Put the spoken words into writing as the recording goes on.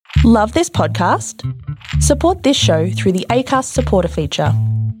Love this podcast? Support this show through the Acast supporter feature.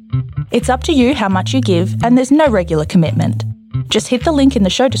 It's up to you how much you give, and there's no regular commitment. Just hit the link in the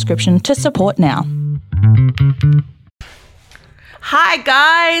show description to support now. Hi,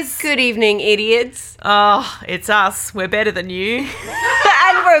 guys. Good evening, idiots. Oh, it's us. We're better than you.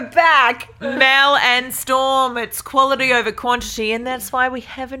 And we're back. Mel and Storm. It's quality over quantity, and that's why we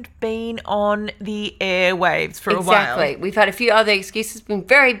haven't been on the airwaves for a while. Exactly. We've had a few other excuses. Been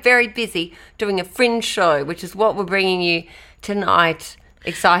very, very busy doing a fringe show, which is what we're bringing you tonight.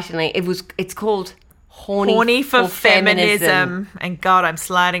 Excitingly, it's called Horny for Feminism. And God, I'm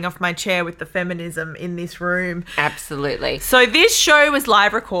sliding off my chair with the feminism in this room. Absolutely. So this show was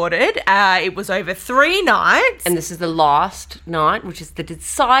live recorded. It was over 3 nights. And this is the last night, which is the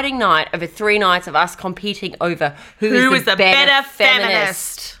deciding night over 3 nights of us competing over who is the better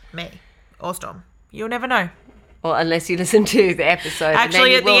feminist. Me or Storm. You'll never know. Well, unless you listen to the episode.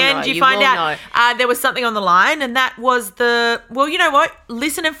 Actually, at the end, you find out there was something on the line, and that was well, you know what?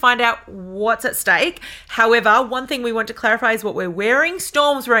 Listen and find out what's at stake. However, one thing we want to clarify is what we're wearing.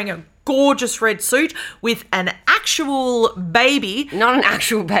 Storm's wearing a gorgeous red suit with an actual baby. Not an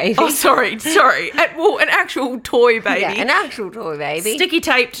actual baby. Oh, sorry. An actual toy baby. Yeah, an actual toy baby. Sticky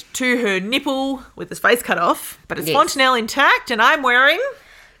taped to her nipple with his face cut off, but it's fontanelle intact, and I'm wearing...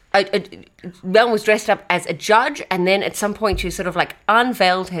 Mel was dressed up as a judge, and then at some point she sort of like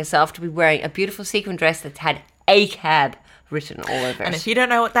unveiled herself to be wearing a beautiful sequin dress that had ACAB written all over it. And if you don't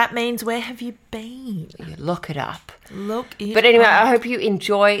know what that means, where have you been? You look it up. But anyway, I hope you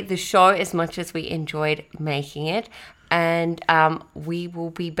enjoy the show as much as we enjoyed making it. And we will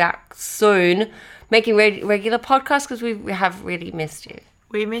be back soon making regular podcasts because we have really missed you.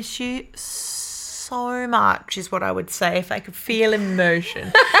 We miss you so much is what I would say if I could feel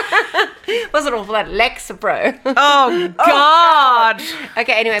emotion. Wasn't all for that Lexapro. Oh, God.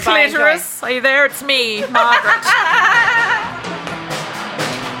 Okay, anyway, Clitoris, bye. are you there? It's me, Margaret.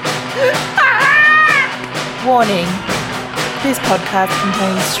 Warning. This podcast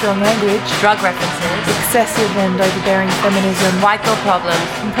contains strong language, drug references, excessive and overbearing feminism, white girl problems,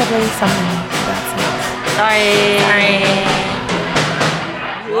 and probably something about sex. Sorry.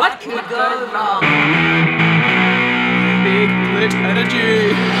 What could go wrong? Big clit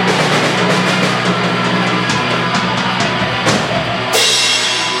energy.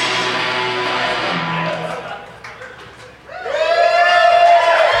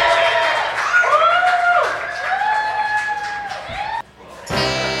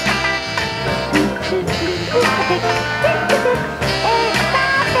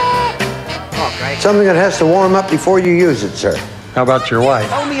 Something that has to warm up before you use it, sir. How about your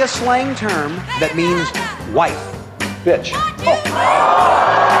wife? Only a slang term that means wife. Bitch.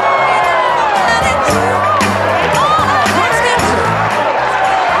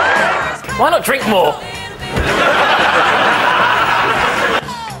 Why not drink more?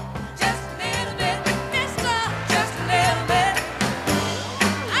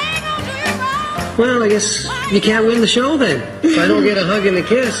 Well, I guess you can't win the show then. If I don't get a hug and a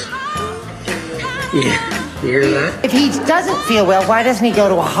kiss. Yeah. You hear that? If he doesn't feel well, why doesn't he go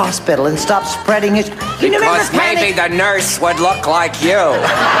to a hospital and stop spreading his... Because maybe the nurse would look like you.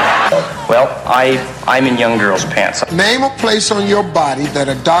 Well, I'm in young girl's pants. Name a place on your body that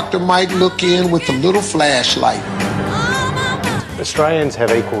a doctor might look in with a little flashlight. Australians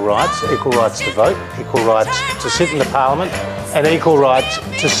have equal rights to vote, equal rights to sit in the parliament, and equal rights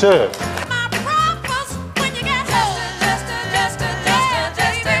to serve.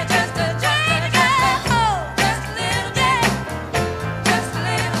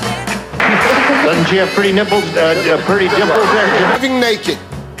 Doesn't she have pretty nipples, pretty dimples there? Driving naked.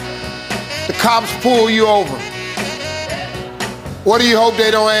 The cops pull you over. What do you hope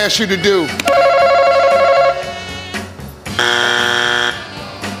they don't ask you to do?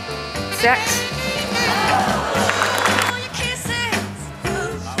 Sex.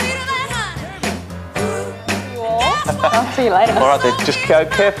 I'll see you later. All right, then, just go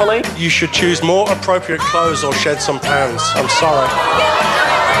carefully. You should choose more appropriate clothes or shed some pounds. I'm sorry.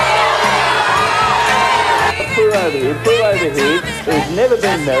 Poo over here, who's never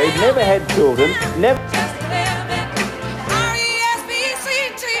been married, never had children, never...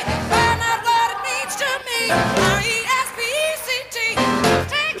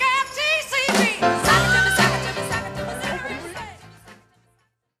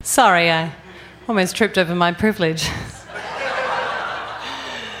 Sorry, I almost tripped over my privilege.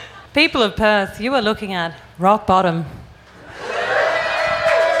 People of Perth, you are looking at rock bottom.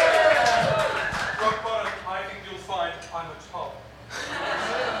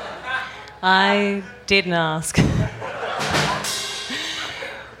 I didn't ask.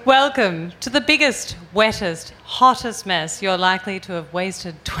 Welcome to the biggest, wettest, hottest mess you're likely to have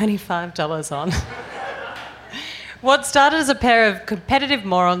wasted $25 on. What started as a pair of competitive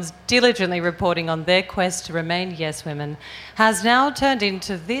morons diligently reporting on their quest to remain yes women has now turned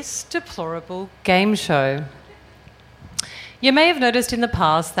into this deplorable game show. You may have noticed in the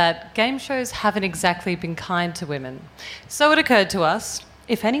past that game shows haven't exactly been kind to women. So it occurred to us,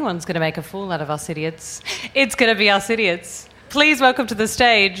 if anyone's going to make a fool out of us idiots, it's going to be us idiots. Please welcome to the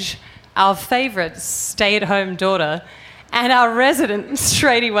stage our favourite stay-at-home daughter and our resident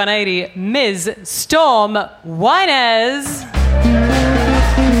Straighty 180, Ms. Storm Winers.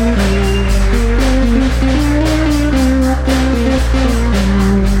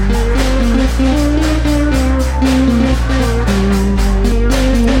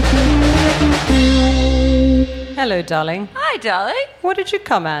 Hello, darling. Hi, darling. What did you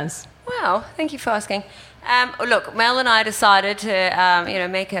come as? Well, thank you for asking. Look, Mel and I decided to,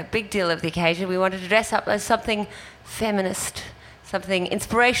 make a big deal of the occasion. We wanted to dress up as something feminist, something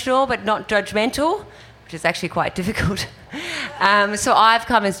inspirational but not judgmental, which is actually quite difficult. So I've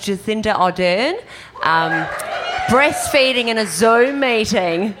come as Jacinda Ardern, breastfeeding in a Zoom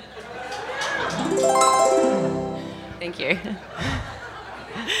meeting. Thank you.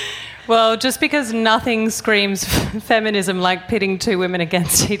 Well, just because nothing screams feminism like pitting two women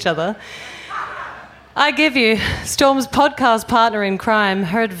against each other, I give you Storm's podcast partner in crime,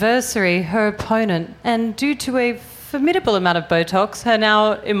 her adversary, her opponent, and due to a formidable amount of Botox, her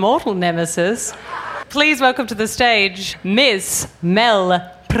now immortal nemesis. Please welcome to the stage, Miss Mel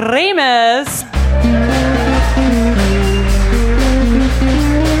Primus.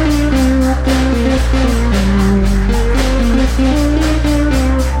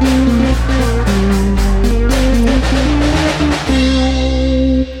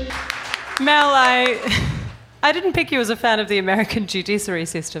 Mel, I didn't pick you as a fan of the American judiciary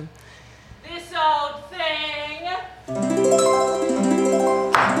system. This old thing.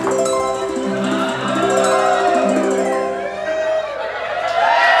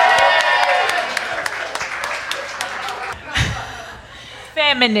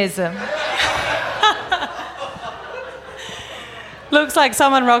 Feminism. Looks like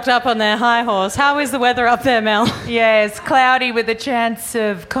someone rocked up on their high horse. How is the weather up there, Mel? Yes, cloudy with a chance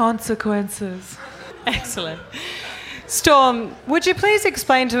of consequences. Excellent. Storm, would you please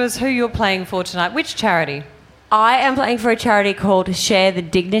explain to us who you're playing for tonight? Which charity? I am playing for a charity called Share the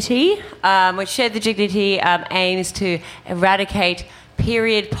Dignity, which Share the Dignity aims to eradicate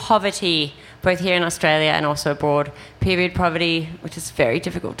period poverty, both here in Australia and also abroad. Period poverty, which is very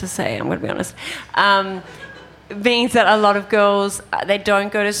difficult to say, I'm going to be honest, means that a lot of girls, they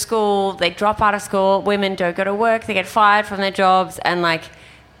don't go to school, they drop out of school, women don't go to work, they get fired from their jobs, and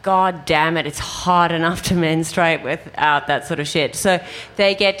God damn it, it's hard enough to menstruate without that sort of shit. So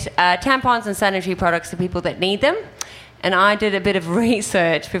they get tampons and sanitary products to people that need them. And I did a bit of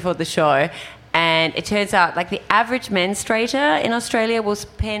research before the show, and it turns out the average menstruator in Australia will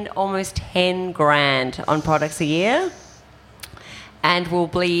spend almost 10 grand on products a year and will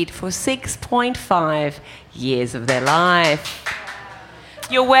bleed for 6.5 years of their life.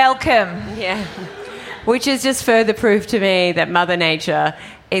 You're welcome. Yeah. Which is just further proof to me that Mother Nature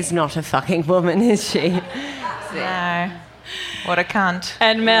is not a fucking woman, is she? No. What a cunt.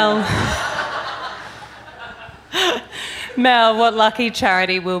 And Mel... Mel, what lucky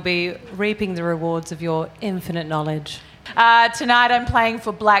charity will be reaping the rewards of your infinite knowledge? Tonight I'm playing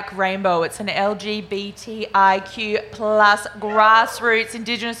for Black Rainbow. It's an LGBTIQ plus grassroots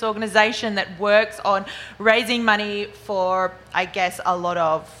Indigenous organisation that works on raising money for, I guess, a lot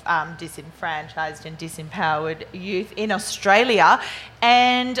of disenfranchised and disempowered youth in Australia.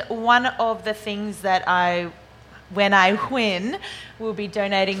 And one of the things that when I win, will be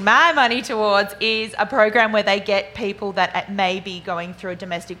donating my money towards is a program where they get people that may be going through a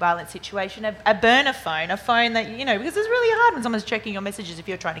domestic violence situation, a burner phone, a phone that, because it's really hard when someone's checking your messages if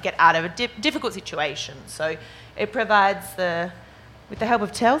you're trying to get out of a difficult situation. So it provides, with the help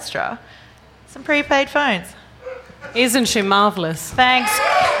of Telstra, some prepaid phones. Isn't she marvellous? Thanks.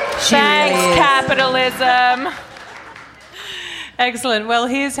 Thanks, really capitalism. Excellent. Well,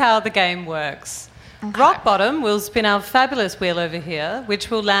 here's how the game works. Okay. Rock bottom will spin our fabulous wheel over here,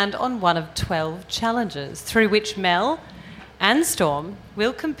 which will land on one of 12 challenges, through which Mel and Storm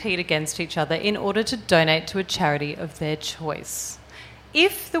will compete against each other in order to donate to a charity of their choice.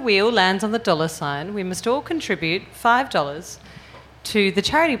 If the wheel lands on the dollar sign, we must all contribute $5 to the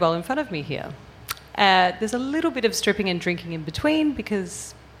charity bowl in front of me here. There's a little bit of stripping and drinking in between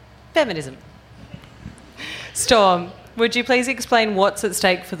because feminism. Storm, would you please explain what's at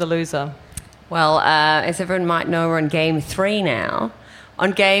stake for the loser? Well, as everyone might know, we're on game 3 now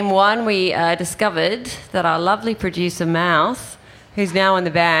On game one, we discovered that our lovely producer, Mouth, who's now in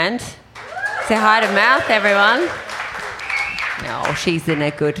the band. Say hi to Mouth, everyone. Oh, she's in a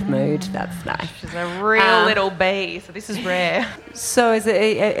good mood. That's nice. She's a real little bee, so this is rare. So look,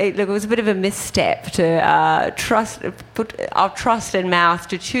 it was a bit of a misstep to put our trust in Mouth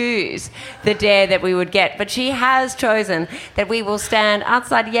to choose the dare that we would get. But she has chosen that we will stand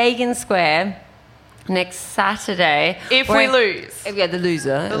outside Yagan Square next Saturday. If we lose. Yeah, the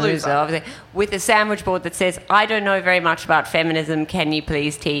loser, obviously, with a sandwich board that says, "I don't know very much about feminism. Can you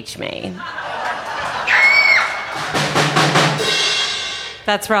please teach me?"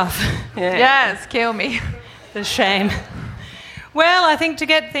 That's rough. Yeah. Yes, kill me. The shame. Well, I think to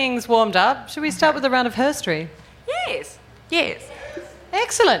get things warmed up, should we start with a round of herstory? Yes. Yes.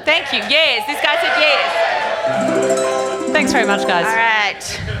 Excellent. Thank you. Yes. This guy said yes. Thanks very much, guys. All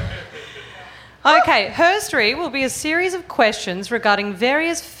right. Okay, herstory will be a series of questions regarding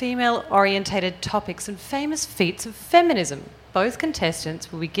various female-orientated topics and famous feats of feminism. Both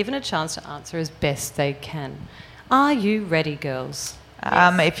contestants will be given a chance to answer as best they can. Are you ready, girls?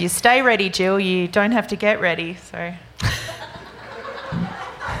 If you stay ready, Jill, you don't have to get ready, so...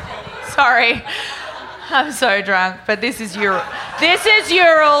 Sorry. I'm so drunk, but this is Ural. This is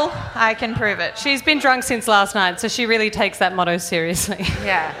Ural. I can prove it. She's been drunk since last night, so she really takes that motto seriously.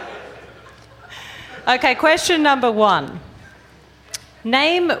 Yeah. Okay, question number 1.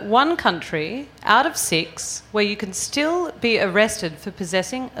 Name one country out of 6 where you can still be arrested for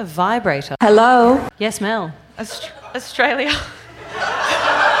possessing a vibrator. Hello? Yes, Mel? Australia.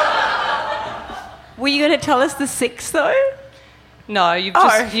 Were you going to tell us the 6, though? No, you've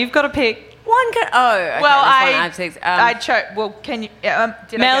got to pick one. Okay, well, I have 6. I chose. Well, can you?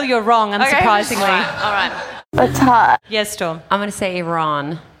 Mel, you're wrong. Unsurprisingly. Okay. All right. It's hot. Yes, Storm. I'm going to say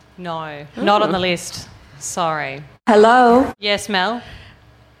Iran. No, not on the list. Sorry. Hello? Yes, Mel?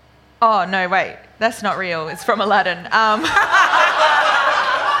 Oh, no, wait. That's not real. It's from Aladdin.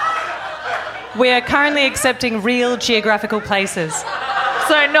 We are currently accepting real geographical places.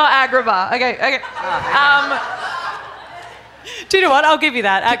 So not Agrabah. Okay. Do you know what? I'll give you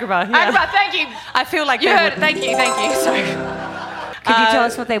that. Agrabah. Yeah. Agrabah, thank you. I feel like you heard it. Thank you. Sorry. Could you tell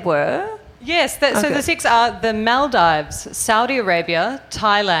us what they were? Yes. So the 6 are the Maldives, Saudi Arabia,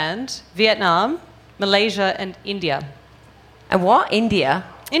 Thailand, Vietnam, Malaysia, and India. And what? India?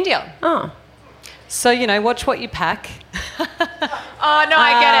 India. Oh. So, watch what you pack. Oh, no,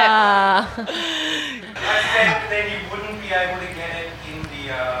 I get it. I said then you wouldn't be able to get it in the...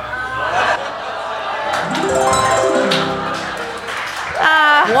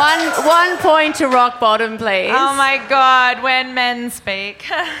 1 point to rock bottom, please. Oh, my God, when men speak.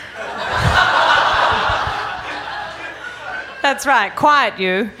 That's right. Quiet,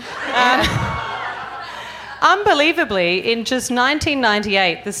 you. Unbelievably, in just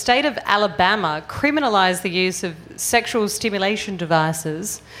 1998, the state of Alabama criminalised the use of sexual stimulation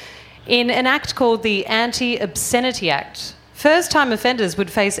devices in an act called the Anti-Obscenity Act. First-time offenders would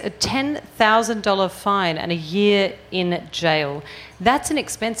face a $10,000 fine and a year in jail. That's an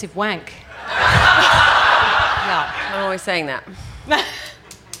expensive wank. Yeah, I'm always saying that.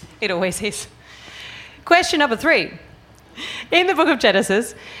 It always is. Question number 3. In the book of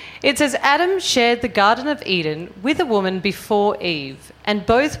Genesis, it says Adam shared the Garden of Eden with a woman before Eve, and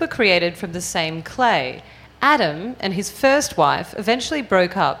both were created from the same clay. Adam and his first wife eventually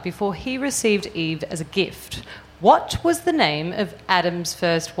broke up before he received Eve as a gift. What was the name of Adam's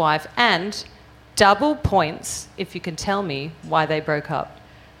first wife? And double points if you can tell me why they broke up.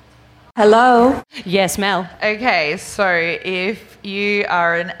 Hello? Yes, Mel. Okay, so if you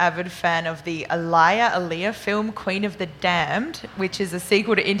are an avid fan of the Aaliyah film Queen of the Damned, which is a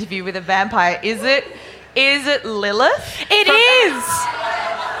sequel to Interview with a Vampire, is it Lilith? It is!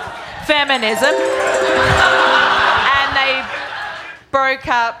 Feminism. And they broke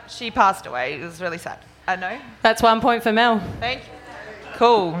up. She passed away. It was really sad. I know. That's 1 point for Mel. Thank you.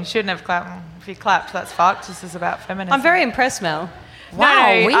 Cool. You shouldn't have clapped. If you clapped, that's fucked. This is about feminism. I'm very impressed, Mel. Wow,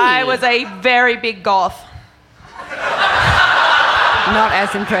 I was a very big goth. Not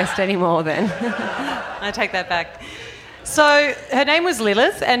as impressed anymore then. I take that back. So her name was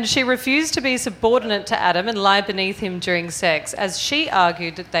Lilith, and she refused to be subordinate to Adam and lie beneath him during sex, as she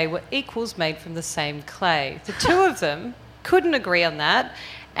argued that they were equals made from the same clay. The two of them couldn't agree on that,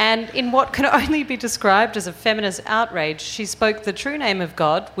 and in what can only be described as a feminist outrage, she spoke the true name of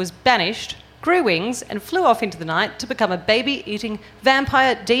God, was banished, grew wings, and flew off into the night to become a baby-eating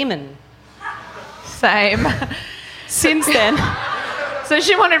vampire demon. Same. Since then... So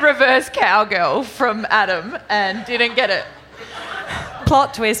she wanted reverse cowgirl from Adam and didn't get it.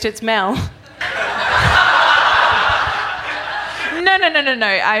 Plot twist, it's Mel. No.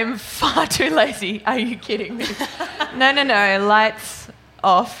 I'm far too lazy. Are you kidding me? No. Lights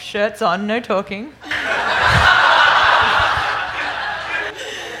off, shirts on, no talking.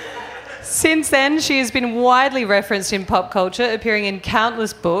 Since then, she has been widely referenced in pop culture, appearing in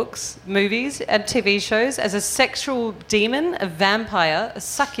countless books, movies, and TV shows as a sexual demon, a vampire, a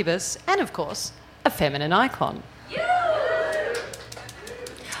succubus, and, of course, a feminine icon.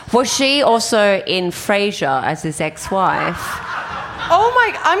 Was she also in Frasier as his ex-wife? Oh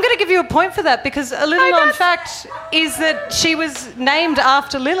my, I'm going to give you a point for that because a little known fact is that she was named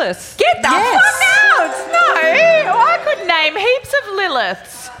after Lilith. Get the fuck out! No, I could name heaps of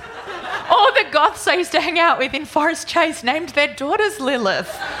Liliths. All the goths I used to hang out with in Forest Chase named their daughters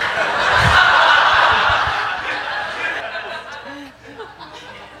Lilith.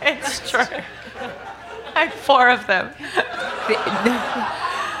 It's true. I had 4 of them.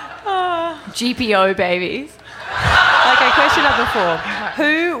 GPO babies. Okay, question number 4.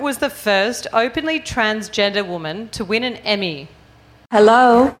 Who was the first openly transgender woman to win an Emmy?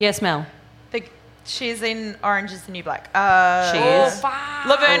 Hello? Yes, Mel. She's in Orange is the New Black. She is.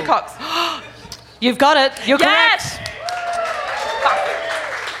 Laverne Cox. You've got it. You're correct.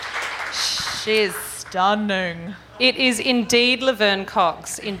 She is stunning. It is indeed Laverne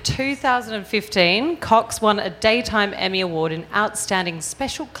Cox. In 2015, Cox won a Daytime Emmy Award in Outstanding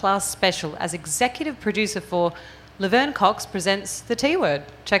Special Class Special as executive producer for Laverne Cox Presents the T-Word.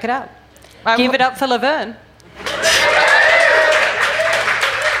 Check it out. Give it up for Laverne.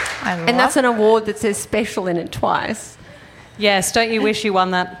 And that's an award that says special in it twice. Yes, don't you wish you won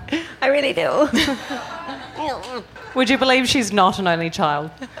that? I really do. Would you believe she's not an only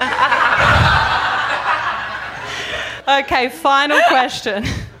child? Okay, final question.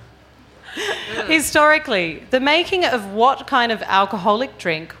 Historically, the making of what kind of alcoholic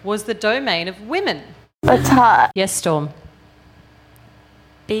drink was the domain of women? It's hot. Yes, Storm.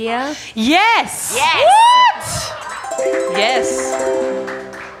 Beer? Yes! Yes! What? Yes.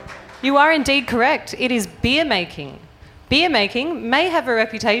 You are indeed correct. It is beer making. Beer making may have a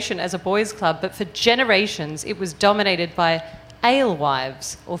reputation as a boys' club, but for generations it was dominated by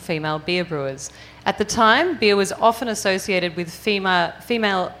alewives, or female beer brewers. At the time, beer was often associated with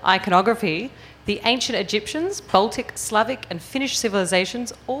female iconography. The ancient Egyptians, Baltic, Slavic and Finnish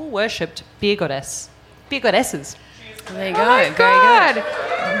civilizations all worshipped beer goddesses. There you go. Oh my God.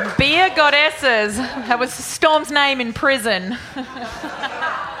 Very good. Beer goddesses. That was Storm's name in prison.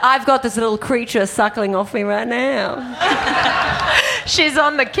 I've got this little creature suckling off me right now. She's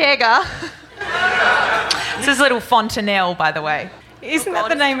on the kegger. This is little Fontanelle, by the way. Isn't that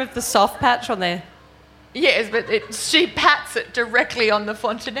the name of the soft patch on there? Yes, but she pats it directly on the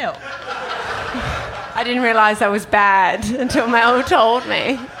Fontanelle. I didn't realise that was bad until Mel told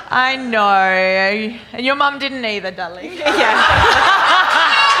me. I know. And your mum didn't either, darling. Yeah.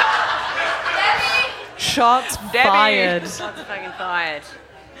 Shots fired. Shots fucking fired.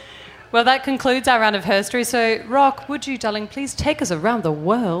 Well, that concludes our round of herstory. So, Rock, would you, darling, please take us around the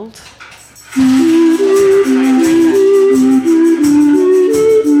world?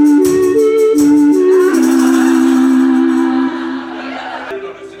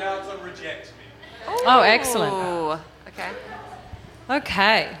 Oh, excellent.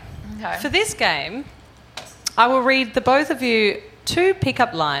 Okay. For this game, I will read the both of you 2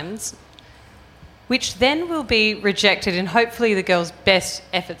 pickup lines, which then will be rejected in hopefully the girls' best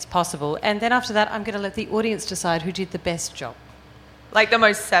efforts possible. And then after that, I'm going to let the audience decide who did the best job. Like the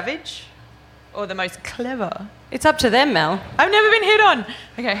most savage or the most clever? It's up to them, Mel. I've never been hit on.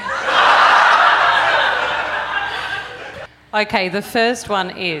 Okay. Okay, the first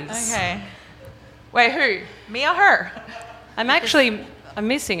one is... Okay. Wait, who? Me or her? I'm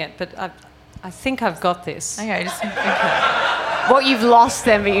missing it, but I think I've got this. Okay, What, you've lost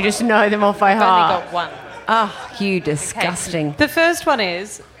them, but you just know them off by I've heart? only got one. Oh, you disgusting. Okay. The first one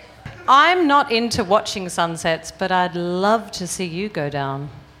is, I'm not into watching sunsets, but I'd love to see you go down.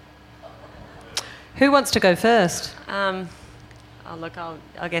 Who wants to go first? I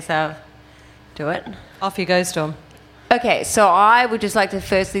guess I'll do it. Off you go, Storm. Okay, so I would just like to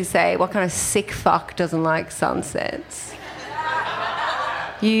firstly say, what kind of sick fuck doesn't like sunsets?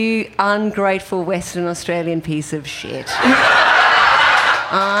 You ungrateful Western Australian piece of shit.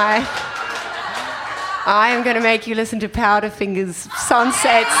 I am going to make you listen to Powderfinger's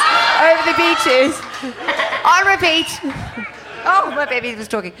Sunsets over the beaches on repeat. Oh, my baby was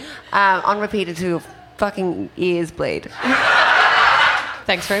talking. On repeat until your fucking ears bleed.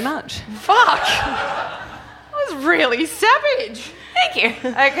 Thanks very much. Fuck! That was really savage. Thank you.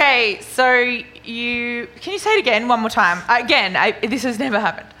 Okay, so can you say it again one more time? Again, this has never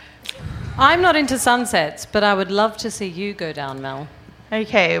happened. I'm not into sunsets, but I would love to see you go down, Mel.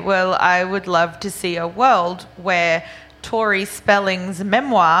 Okay, well, I would love to see a world where Tori Spelling's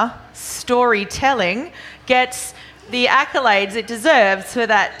memoir, Storytelling, gets the accolades it deserves for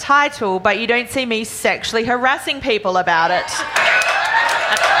that title, but you don't see me sexually harassing people about it.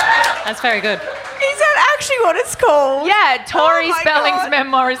 That's very good. Is that actually what it's called? Yeah, Tori Spelling's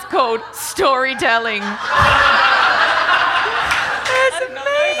memoir is called Storytelling. That's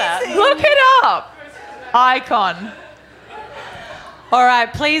amazing. Look it up. Icon. All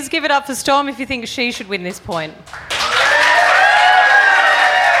right, please give it up for Storm if you think she should win this point.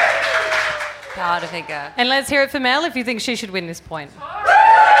 Harder figure. And let's hear it for Mel if you think she should win this point.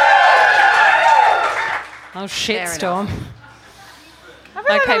 Oh, shit, Fair Storm.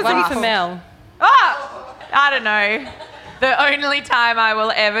 Okay, one for Mel. Oh, I don't know. The only time I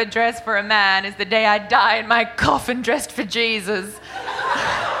will ever dress for a man is the day I die in my coffin dressed for Jesus.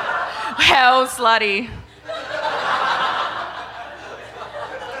 Hell, slutty.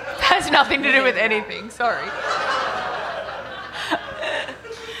 Has nothing to do with anything, sorry.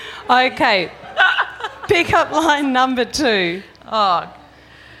 Okay. Pick up line number 2. Oh.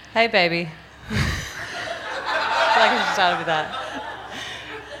 Hey, baby. I feel like I should start with that.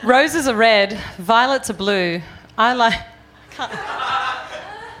 Roses are red, violets are blue. I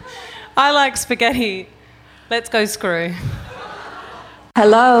like spaghetti. Let's go screw.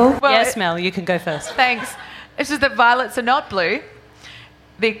 Hello? Well, yes, Mel, you can go first. Thanks. It's just that violets are not blue.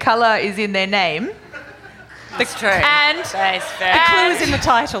 The colour is in their name. That's true. And That's very the clue is in the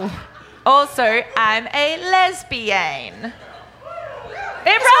title. Also, I'm a lesbian.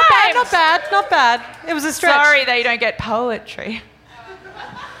 It rhymes. Not bad. It was a stretch. Sorry that you don't get poetry.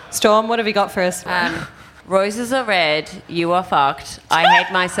 Storm, what have you got for us? Roses are red, you are fucked. I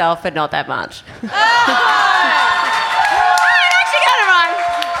hate myself, but not that much.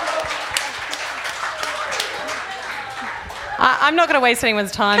 I'm not going to waste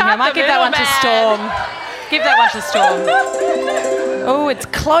anyone's time here. I might give that one to Storm. Give that one to Storm. Oh, it's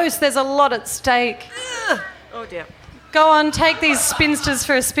close. There's a lot at stake. Oh, dear. Go on, take these spinsters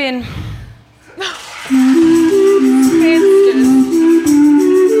for a spin.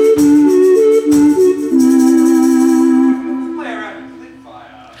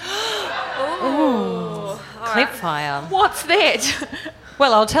 Clipfire. What's that?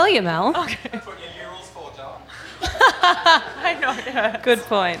 Well, I'll tell you, Mel. Okay. I know. Good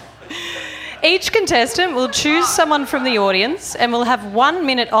point. Each contestant will choose someone from the audience and will have 1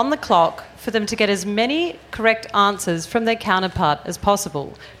 minute on the clock for them to get as many correct answers from their counterpart as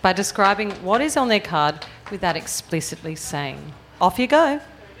possible by describing what is on their card without explicitly saying. Off you go.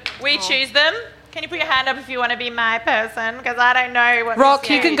 We choose them. Can you put your hand up if you want to be my person? Because I don't know what. Rock,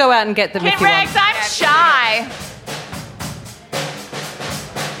 you can go out and get them if you want. Rex, I'm shy.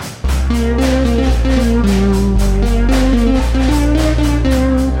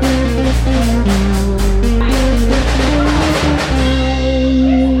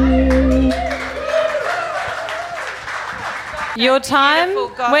 Your time.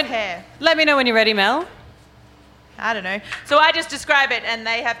 Hair. Let me know when you're ready, Mel. I don't know. So I just describe it and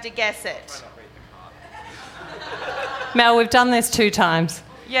they have to guess it. Mel, we've done this 2 times.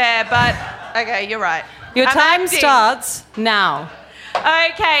 Yeah, but okay, you're right. Your time starts now.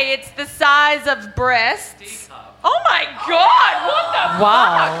 Okay, it's the size of breasts. Oh my God! What the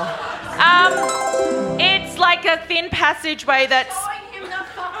Wow. fuck? It's like a thin passageway that's.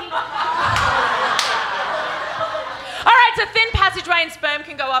 All right, it's a thin passageway and sperm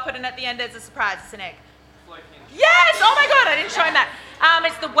can go up it, and at the end there's a surprise. It's an egg. Yes! Oh my God! I didn't show him that.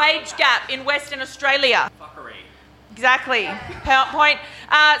 It's the wage gap in Western Australia. Fuckery. Exactly. Point.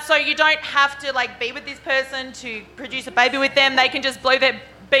 So you don't have to like be with this person to produce a baby with them. They can just blow their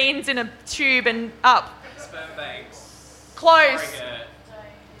beans in a tube and up. Sperm banks. Close.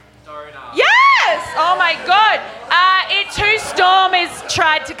 Donut. Yes! Oh my God. It's who Storm has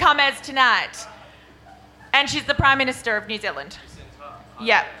tried to come as tonight. And she's the Prime Minister of New Zealand.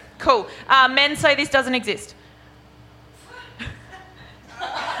 Yeah, cool. Men say this doesn't exist.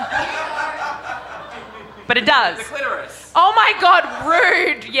 But it does. The clitoris. Oh my God,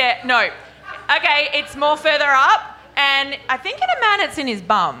 rude. Yeah, no. Okay, it's more further up, and I think in a man it's in his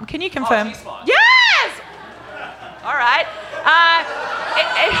bum. Can you confirm? Oh, G-spot. Yes! All right.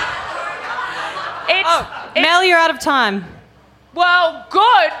 Mel, you're out of time. Well,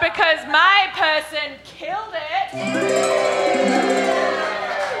 good, because my person killed it.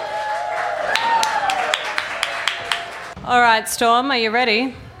 All right, Storm, are you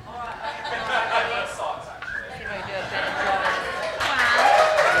ready?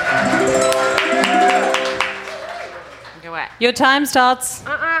 Your time starts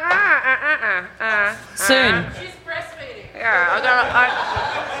Soon. She's breastfeeding. Yeah,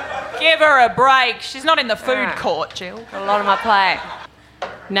 Give her a break. She's not in the food court, Jill. got a lot on my plate.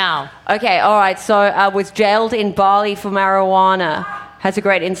 Now. Okay, all right. So was jailed in Bali for marijuana. Has a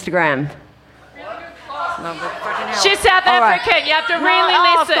great Instagram. She's South African. You have to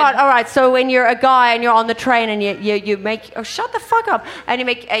really listen. God. All right. So when you're a guy and you're on the train and you make shut the fuck up and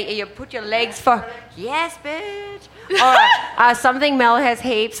you put your legs for yes, bitch. All right. Something Mel has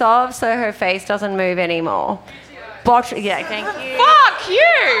heaps of, so her face doesn't move anymore. Yeah, thank you. Fuck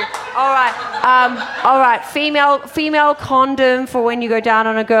you. All right. All right. Female condom for when you go down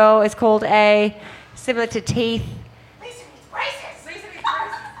on a girl is called a similar to teeth.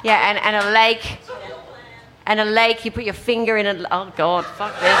 Yeah, and a lake. And a lake, you put your finger in it. Oh, God,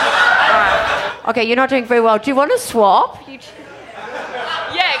 fuck this. All right. Okay, you're not doing very well. Do you want to swap? Yeah,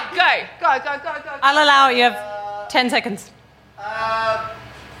 go. Go. I'll allow it. You have 10 seconds.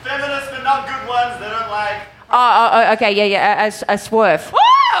 Feminists, but not good ones. They don't like. Oh, okay, yeah. A swerve.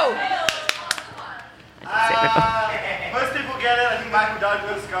 Woo! Most people get it. I think Michael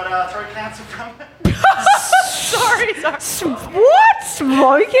Douglas got throat cancer from it. Sorry. What?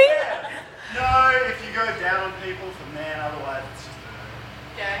 Smoking? No, if you go down on people from there, otherwise it's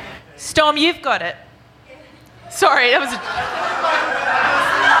just Storm, you've got it. Sorry, that was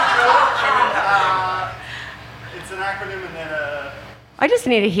it's an acronym and then I just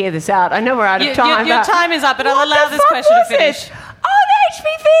need to hear this out. I know we're out of time. Your time is up, but I'll allow this question to finish. Oh, the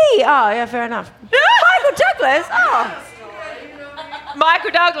HPV. Oh, yeah, fair enough. Michael Douglas. Oh.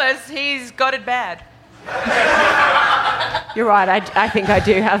 Michael Douglas, he's got it bad. You're right, I think I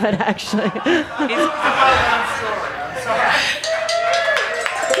do have it, actually.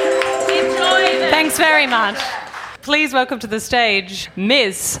 Thanks very much. Please welcome to the stage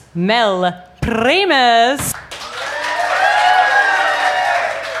Miss Mel Primus.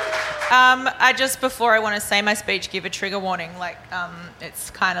 I just, before I want to say my speech, give a trigger warning. It's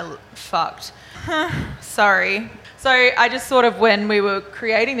kind of fucked. Sorry. So I just sort of, when we were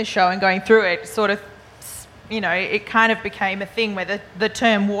creating the show and going through it, sort of, it kind of became a thing where the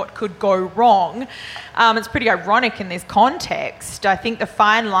term what could go wrong, it's pretty ironic in this context. I think the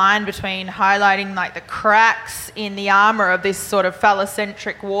fine line between highlighting the cracks in the armour of this sort of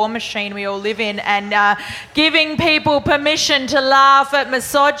phallocentric war machine we all live in and giving people permission to laugh at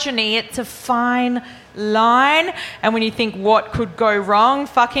misogyny, it's a fine line. And when you think what could go wrong,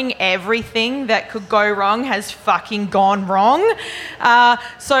 fucking everything that could go wrong has fucking gone wrong.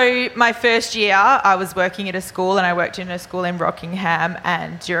 So my first year I was working at a school, and I worked in a school in Rockingham,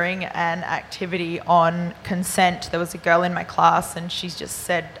 and during an activity on consent there was a girl in my class and she just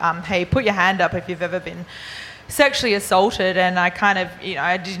said, hey, put your hand up if you've ever been sexually assaulted. And I kind of,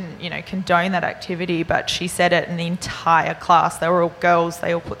 I didn't, condone that activity, but she said it, and the entire class, they were all girls,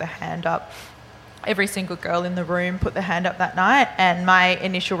 they all put their hand up. Every single girl in the room put their hand up that night, and my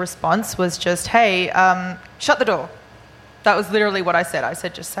initial response was just, hey, shut the door. That was literally what I said. I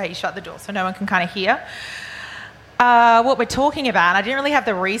said, just say, shut the door, so no one can kind of hear what we're talking about. I didn't really have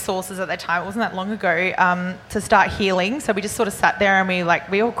the resources at that time, it wasn't that long ago, to start healing. So we just sort of sat there and we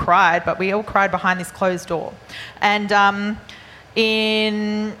all cried, but we all cried behind this closed door. And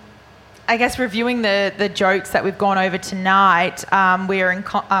in, I guess, reviewing the jokes that we've gone over tonight, we're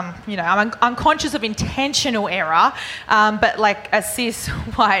I'm unconscious of intentional error, but like a cis,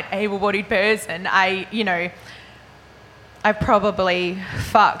 white, able-bodied person, I've probably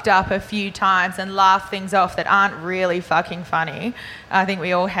fucked up a few times and laughed things off that aren't really fucking funny. I think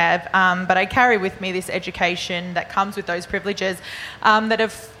we all have. But I carry with me this education that comes with those privileges that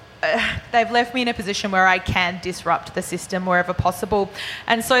they've left me in a position where I can disrupt the system wherever possible.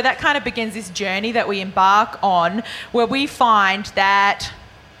 And so that kind of begins this journey that we embark on, where we find that,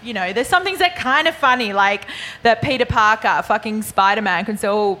 there's some things that are kind of funny, like that Peter Parker, fucking Spider-Man, can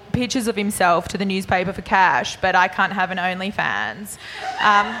sell pictures of himself to the newspaper for cash, but I can't have an OnlyFans.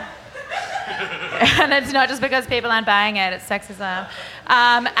 And it's not just because people aren't buying it, it's sexism.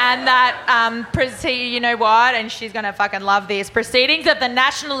 And that, you know what, and she's going to fucking love this, proceedings of the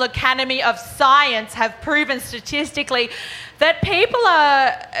National Academy of Science have proven statistically that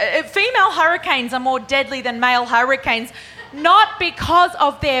female hurricanes are more deadly than male hurricanes, not because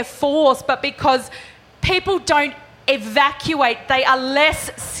of their force, but because people don't evacuate. They are less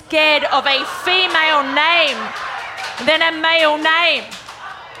scared of a female name than a male name.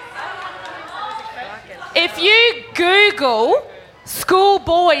 If you Google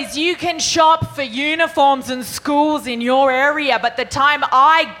schoolboys, you can shop for uniforms in schools in your area, but the time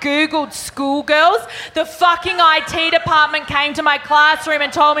I Googled schoolgirls, the fucking IT department came to my classroom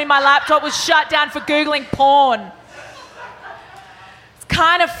and told me my laptop was shut down for Googling porn.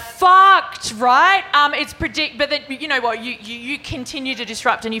 kind of fucked, right? It's but then, you know what? You continue to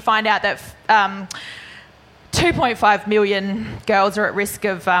disrupt, and you find out that 2.5 million girls are at risk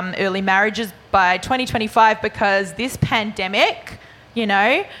of early marriages by 2025 because this pandemic, you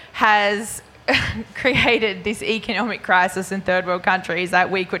know, has created this economic crisis in third world countries that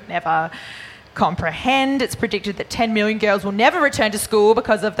we could never comprehend. It's predicted that 10 million girls will never return to school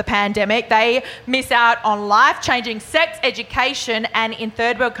because of the pandemic. They miss out on life-changing sex education, and in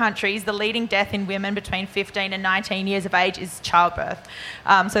third world countries, the leading death in women between 15 and 19 years of age is childbirth.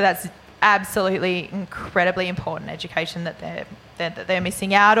 So that's absolutely incredibly important education that they're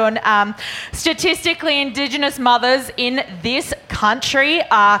missing out on. Statistically, Indigenous mothers in this country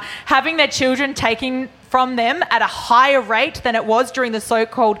are having their children taken from them at a higher rate than it was during the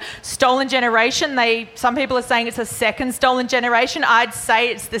so-called stolen generation. Some people are saying it's a second stolen generation. I'd say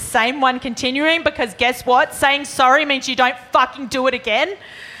it's the same one continuing, because guess what? Saying sorry means you don't fucking do it again.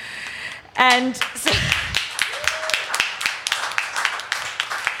 And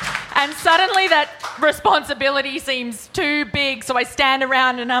suddenly that responsibility seems too big, so I stand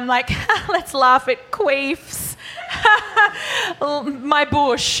around and I'm like, let's laugh at queefs. My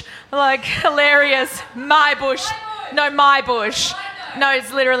bush, like, hilarious. My bush. No, my bush. No,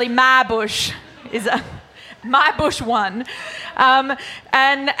 it's literally my bush. My bush one. And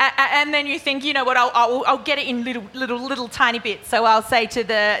then you think, you know what, I'll get it in little tiny bits. So I'll say to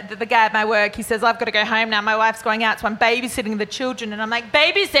the guy at my work, he says, I've got to go home now, my wife's going out, so I'm babysitting the children. And I'm like,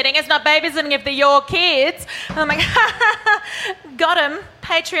 babysitting? It's not babysitting if they're your kids. And I'm like, got him,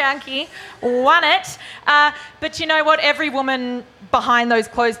 patriarchy, won it. But you know what, every woman behind those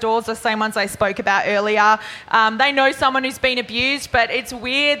closed doors, the same ones I spoke about earlier, they know someone who's been abused, but it's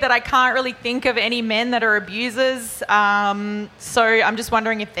weird that I can't really think of any men that are abusers. So I'm just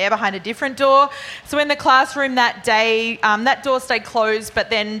wondering if they're behind a different door. So in the classroom that day, that door stayed closed, but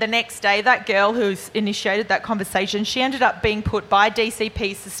then the next day, that girl who's initiated that conversation, she ended up being put by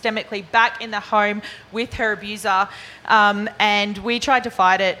DCP systemically back in the home with her abuser. And we tried to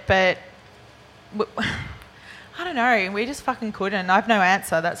fight it, but I don't know, we just fucking couldn't. I have no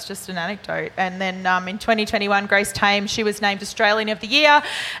answer, that's just an anecdote. And then in 2021, Grace Tame, she was named Australian of the Year,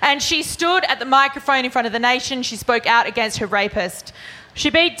 and she stood at the microphone in front of the nation. She spoke out against her rapist. She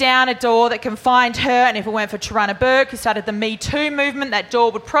beat down a door that confined her, and if it weren't for Tarana Burke, who started the Me Too movement, that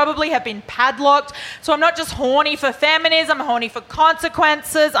door would probably have been padlocked. So I'm not just horny for feminism, I'm horny for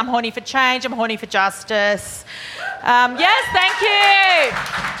consequences, I'm horny for change, I'm horny for justice. Yes, thank you.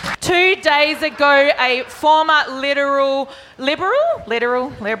 2 days ago, a former liberal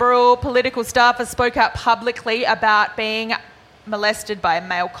political staffer spoke out publicly about being molested by a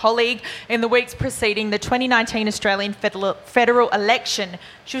male colleague in the weeks preceding the 2019 Australian federal election.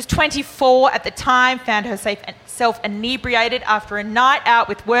 She was 24 at the time, found herself inebriated after a night out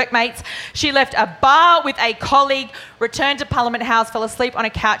with workmates. She left a bar with a colleague, returned to Parliament House, fell asleep on a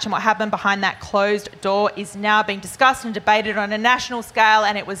couch, and what happened behind that closed door is now being discussed and debated on a national scale,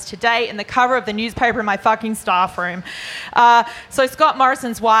 and it was today in the cover of the newspaper in my fucking staff room. So Scott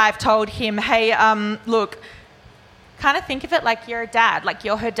Morrison's wife told him, hey, look, kind of think of it like you're a dad, like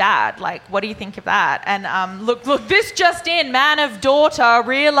you're her dad. Like, what do you think of that? And look, this just in, man of daughter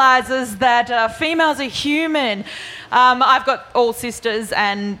realises that females are human. I've got all sisters,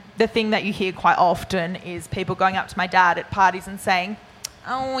 and the thing that you hear quite often is people going up to my dad at parties and saying,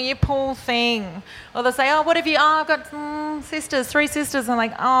 oh, you poor thing. Or they'll say, oh, what have you, oh, I've got sisters, 3 sisters. I'm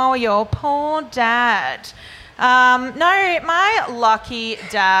like, oh, your poor dad. No, my lucky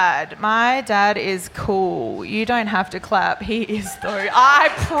dad. My dad is cool. You don't have to clap. He is though. I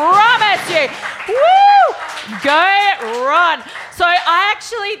promise you. Woo! Go run. So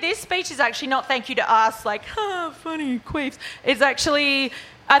this speech is actually not thank you to us, like, funny queefs. It's actually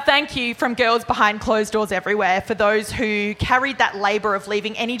a thank you from girls behind closed doors everywhere for those who carried that labour of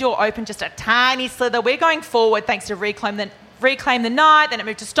leaving any door open just a tiny slither. We're going forward thanks to Reclaim the Night, then it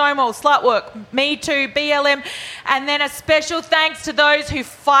moved to Stonewall, Slutwork, Me Too, BLM, and then a special thanks to those who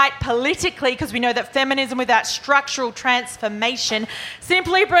fight politically, because we know that feminism without structural transformation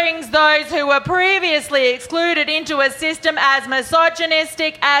simply brings those who were previously excluded into a system as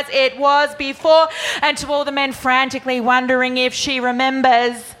misogynistic as it was before. And to all the men frantically wondering if she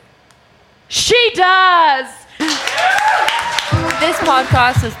remembers, she does! This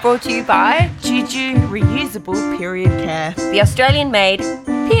podcast is brought to you by Juju Reusable Period Care, the Australian-made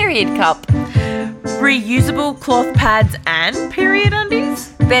Period Cup, reusable cloth pads and period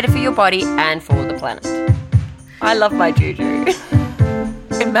undies, better for your body and for the planet. I love my Juju.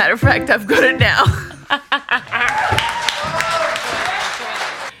 As a matter of fact, I've got it now.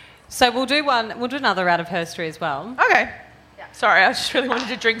 So we'll do another out of her story as well. Okay. Sorry, I just really wanted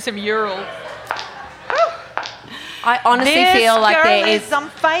to drink some Ural. I honestly feel like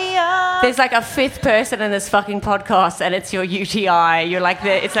there's like a fifth person in this fucking podcast, and it's your UTI. You're like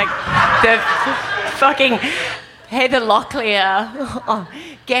it's like the fucking Heather Locklear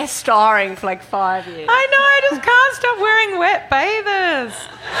guest starring for like 5 years. I know. I just can't stop wearing wet bathers.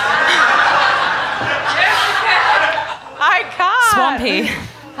 I can't. Swampy.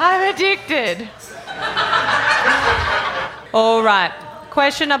 I'm addicted. All right.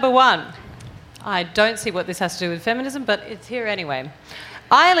 Question number 1. I don't see what this has to do with feminism, but it's here anyway.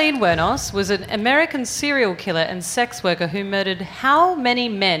 Eileen Wuornos was an American serial killer and sex worker who murdered how many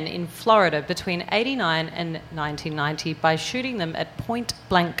men in Florida between 1989 and 1990 by shooting them at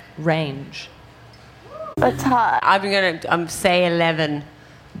point-blank range? That's hard. I'm going to say 11.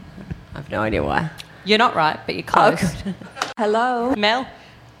 I have no idea why. You're not right, but you're close. Oh, hello? Mel?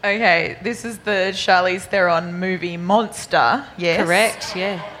 Okay, this is the Charlize Theron movie Monster. Yes. Correct,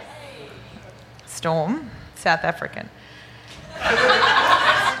 yeah. Storm, South African.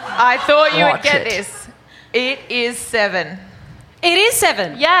 I thought you would get this. It is 7. It is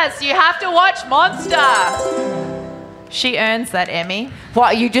 7? Yes, you have to watch Monster. She earns that Emmy.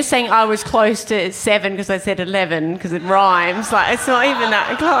 What, are you just saying I was close to 7 because I said 11 because it rhymes? Like, it's not even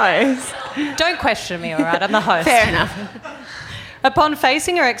that close. Don't question me, all right? I'm the host. Fair enough. Upon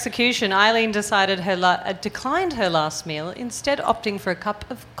facing her execution, Eileen decided declined her last meal, instead opting for a cup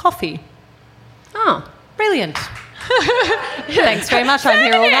of coffee. Oh. Brilliant. Thanks very much. I'm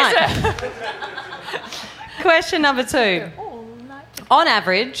here all night. Question number 2. On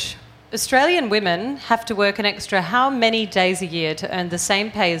average, Australian women have to work an extra how many days a year to earn the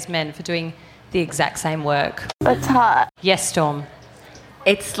same pay as men for doing the exact same work? That's hard. Yes, Storm.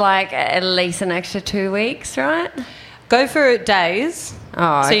 It's like at least an extra 2 weeks, right? Go for days.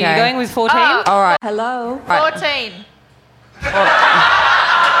 Oh, okay. So you're going with 14? Oh, all right. Hello? 14.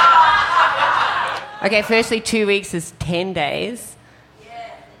 Okay, firstly, 2 weeks is 10 days.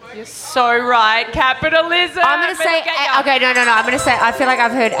 You're so right. Capitalism. I'm going to say... Okay, no. I'm going to say... I feel like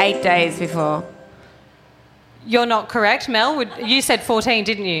I've heard 8 days before. You're not correct, Mel. You said 14,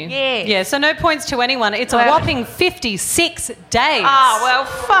 didn't you? Yes. Yeah, so no points to anyone. It's a whopping 56 days. Oh, well,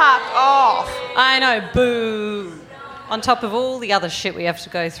 fuck off. I know, boo. On top of all the other shit we have to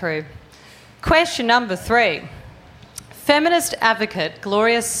go through. Question number 3. Feminist advocate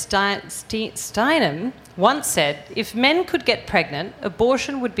Gloria Steinem once said, if men could get pregnant,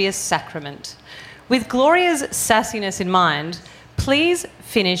 abortion would be a sacrament. With Gloria's sassiness in mind, please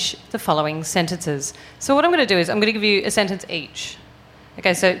finish the following sentences. So what I'm going to do is I'm going to give you a sentence each.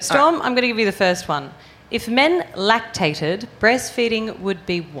 Okay, so Storm, I'm going to give you the first one. If men lactated, breastfeeding would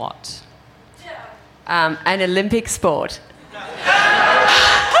be what? An Olympic sport.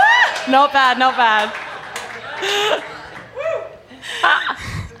 Not bad, not bad.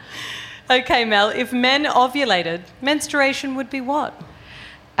 Okay, Mel, if men ovulated, menstruation would be what?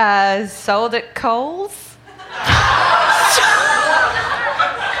 Sold at Coles?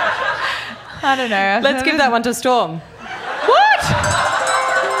 I don't know. Let's give that one to Storm. What?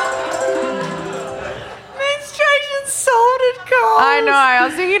 Menstruation sold at Coles? I know. I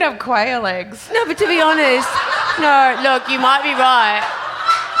was thinking of quail eggs. No, but to be honest, no, look, you might be right.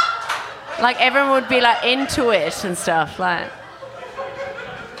 Like, everyone would be, like, into it and stuff, like...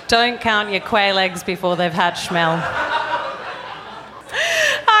 Don't count your quail eggs before they've hatched, Mel.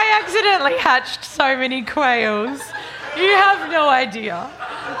 I accidentally hatched so many quails. You have no idea.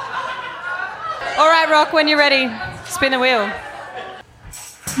 All right, Rock, when you're ready, spin the wheel.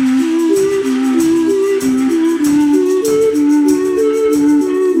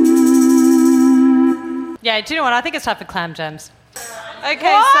 Yeah, do you know what? I think it's time for clam jams.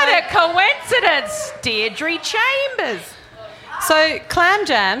 Okay, what a coincidence, Deirdre Chambers. So, Clam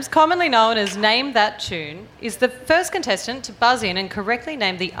Jams, commonly known as Name That Tune, is the first contestant to buzz in and correctly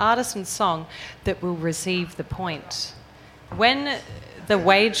name the artist and song that will receive the point. When the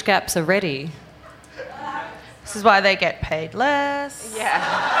wage gaps are ready... This is why they get paid less. Yeah.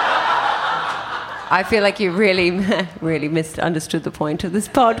 I feel like you really, really misunderstood the point of this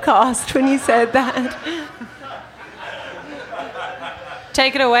podcast when you said that.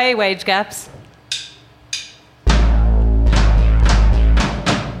 Take it away, wage gaps.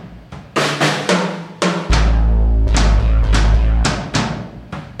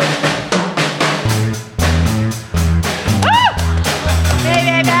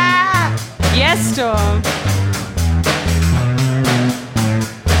 Yes, Storm.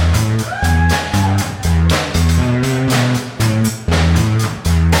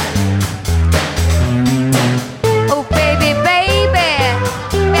 Oh, baby, baby,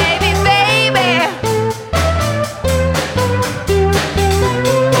 baby, baby.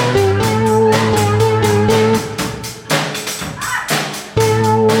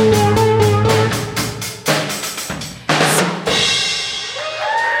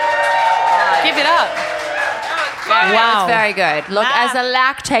 very good. Look, as a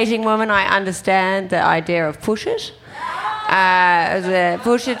lactating woman, I understand the idea of push it.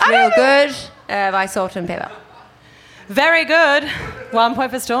 Push it's real good by salt and pepper. Very good. 1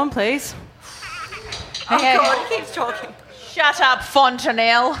 point for Storm, please. Okay. Oh, God, he keeps talking. Shut up,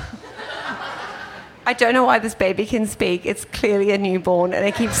 Fontanelle. I don't know why this baby can speak. It's clearly a newborn, and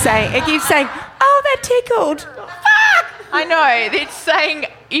it keeps saying, "Oh, they're tickled." Fuck! I know. It's saying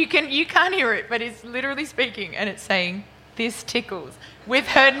you can't hear it, but it's literally speaking, and it's saying this tickles with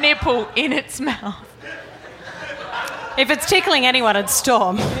her nipple in its mouth. If it's tickling anyone, it's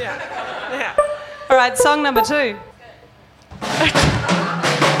Storm. Yeah. All right, song number 2.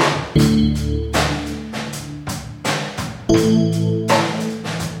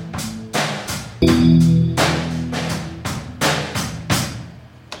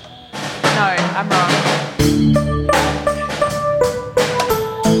 No, I'm wrong.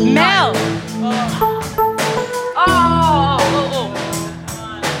 Mel.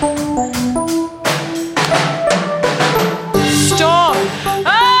 Storm.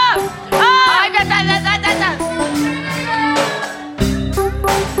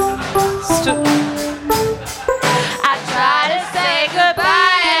 I try to say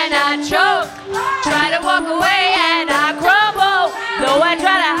goodbye and I choke. Try to walk away and I crumble. Though I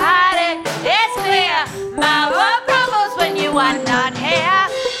try to hide it, it's clear. My world crumbles when you are not here.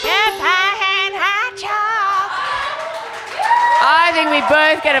 If I had high chalk. I think we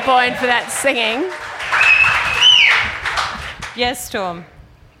both get a point for that singing. Yes, Storm.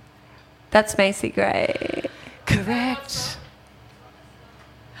 That's Macy Gray. Correct.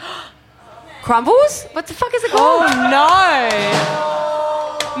 Crumbles? What the fuck is it called? Oh,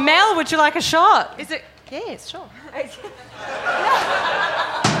 no. Mel, would you like a shot? Is it? Yes, sure.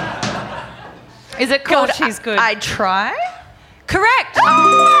 Is it called God, she's good. I Try? Correct.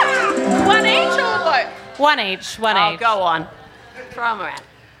 One each or both? One each. Oh, go on. Throw them around.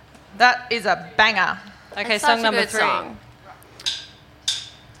 That is a banger. Okay, It's song such a number good 3. song.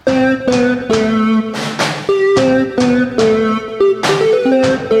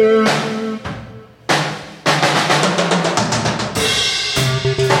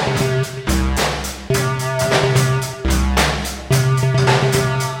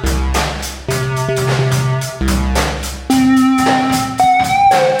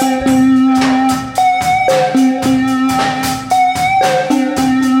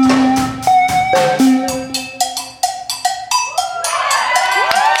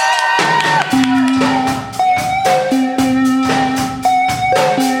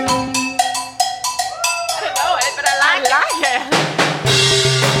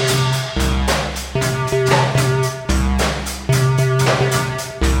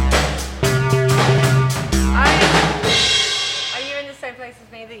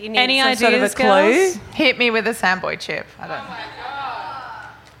 Any some ideas, sort of a clue? girls? Hit me with a Samboy chip. I don't know.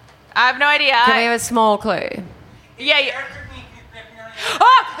 I have no idea. Can we have a small clue? Yeah.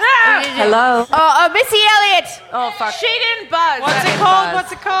 Oh! Hello? Oh, Missy Elliott! Oh, fuck. She didn't buzz.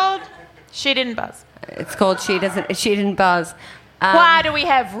 What's it called? She didn't buzz. It's called She Didn't Buzz. Why do we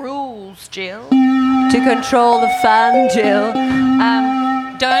have rules, Jill? To control the fun, Jill.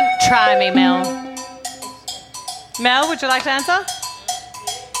 Don't try me, Mel. Mel, would you like to answer?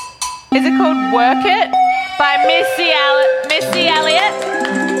 Is it called Work It by Missy Elliott?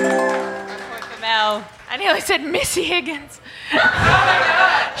 Mel. I nearly said Missy Higgins.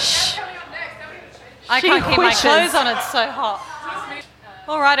 Shh. I can't keep my clothes on, it's so hot.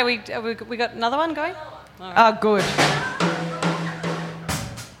 All right, we got another one going? All right. Oh, good.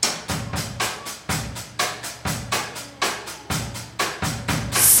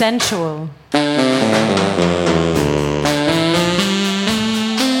 Sensual.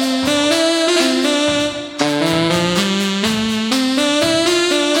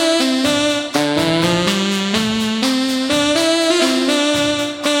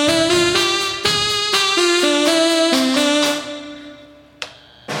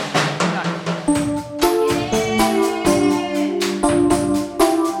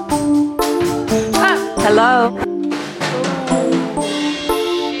 Hello?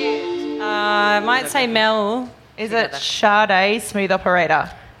 I might say Mel. Is it Sade, Smooth Operator?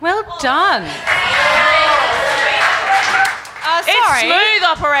 Well done. It's Smooth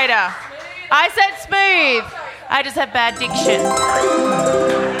Operator. I said smooth. I just have bad diction.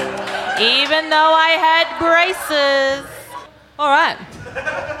 Even though I had braces. All right.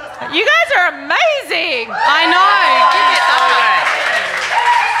 You guys are amazing. I know. Give it that.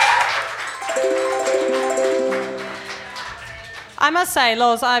 I must say,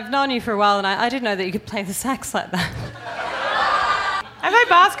 Laws, I've known you for a while and I didn't know that you could play the sax like that. I played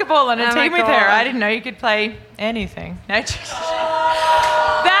basketball on a Oh my team with God. her. I didn't know you could play anything. No,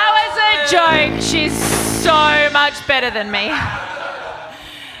 that was a joke. She's so much better than me.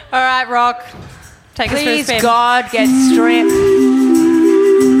 All right, Rock. Take us through a Please, spin. God, get stripped.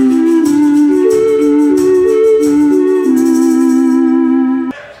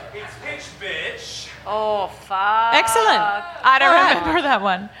 It's pitch, bitch. Oh, fuck. Excellent. I don't All right. remember that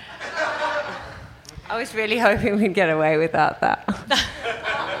one. I was really hoping we'd get away without that.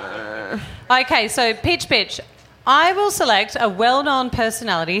 Okay, so pitch. I will select a well-known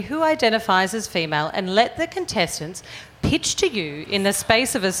personality who identifies as female and let the contestants pitch to you in the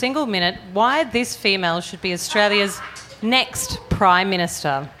space of a single minute why this female should be Australia's next Prime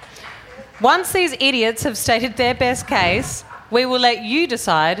Minister. Once these idiots have stated their best case, we will let you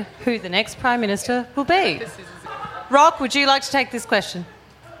decide who the next Prime Minister will be. Rock, would you like to take this question?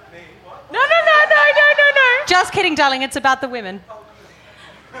 No. Just kidding, darling. It's about the women.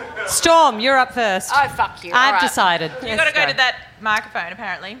 Storm, you're up first. Oh, fuck you. I've All right. decided. You got to go to that microphone,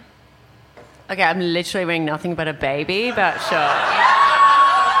 apparently. Okay, I'm literally wearing nothing but a baby, but sure.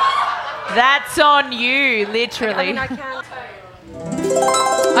 That's on you, literally. I can't.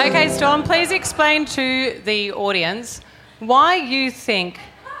 Okay, Storm, please explain to the audience why you think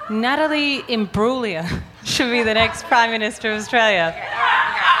Natalie Imbruglia should be the next Prime Minister of Australia.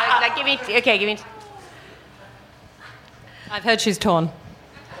 Give me. I've heard she's torn.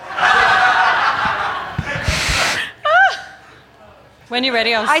 When you're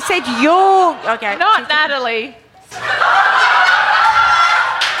ready, I said you're... Okay. Not Natalie.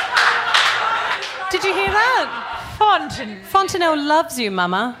 Did you hear that? Fontenelle loves you,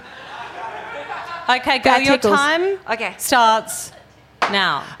 Mama. Okay, girl, That your tickles. time starts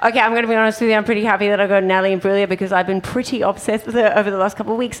now. Okay, I'm going to be honest with you. I'm pretty happy that I got Natalie Imbruglia because I've been pretty obsessed with her over the last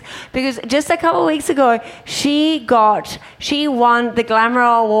couple of weeks. Because just a couple of weeks ago, she won the Glamour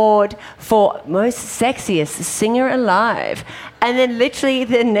Award for most sexiest singer alive. And then literally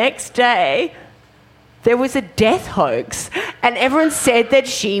the next day, there was a death hoax. And everyone said that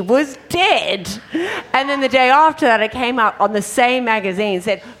she was dead. And then the day after that, it came out on the same magazine and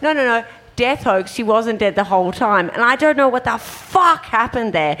said, no, death hoax, she wasn't dead the whole time. And I don't know what the fuck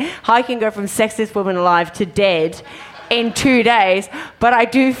happened there. How I can go from sexiest woman alive to dead in 2 days, but I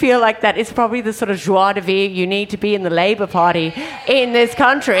do feel like that is probably the sort of joie de vivre you need to be in the Labour Party in this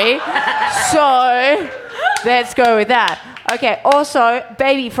country. So let's go with that. Okay, also,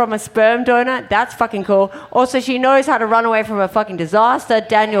 baby from a sperm donor, that's fucking cool. Also, she knows how to run away from a fucking disaster.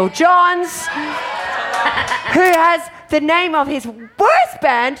 Daniel Johns, who has the name of his worst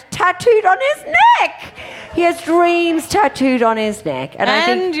band tattooed on his neck. He has Dreams tattooed on his neck. And I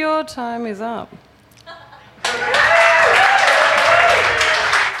think your time is up.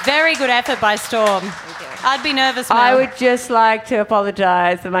 Very good effort by Storm. I'd be nervous now. I would just like to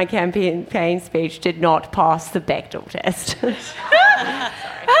apologise that my campaign speech did not pass the Bechdel test.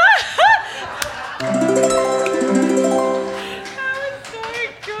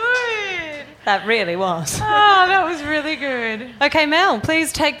 That really was. Oh, that was really good. Okay, Mel,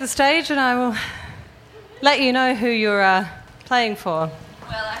 please take the stage and I will let you know who you're playing for. Well,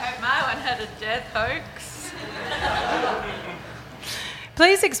 I hope my one had a death hoax.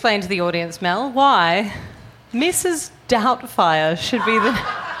 Please explain to the audience, Mel, why Mrs. Doubtfire should be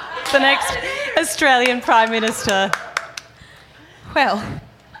the next Australian Prime Minister. Well,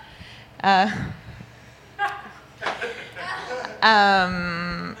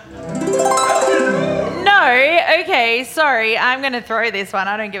 no, okay, sorry, I'm going to throw this one.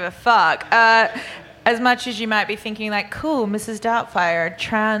 I don't give a fuck. As much as you might be thinking, like, cool, Mrs. Doubtfire, a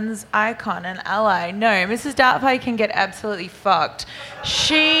trans icon and ally. No, Mrs. Doubtfire can get absolutely fucked.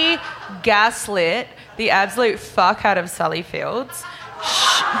 She gaslit the absolute fuck out of Sally Fields.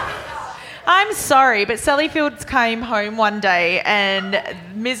 I'm sorry, but Sally Fields came home one day and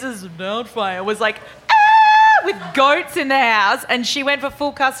Mrs. Doubtfire was like, with goats in the house, and she went for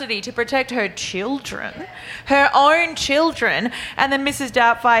full custody to protect her children, her own children, and then Mrs.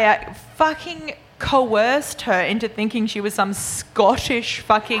 Doubtfire fucking coerced her into thinking she was some Scottish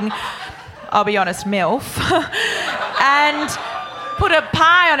fucking, I'll be honest, MILF, and put a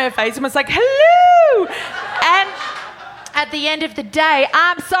pie on her face and was like, hello! And at the end of the day,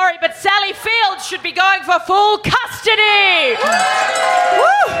 I'm sorry, but Sally Fields should be going for full custody! Woo!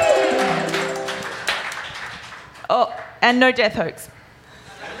 Oh, and no death hoax.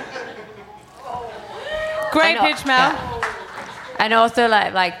 Great pitch, Mel. And also,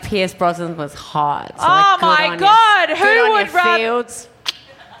 like Pierce Brosnan was hot. So, oh my God! Who would rather? Fields.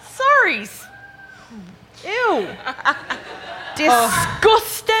 Sorry. Ew.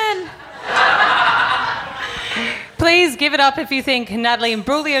 Disgusting. Please give it up if you think Natalie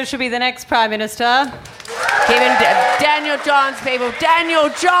Imbruglia should be the next Prime Minister. Give him Daniel Johns, people. Daniel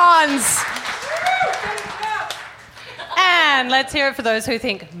Johns! And let's hear it for those who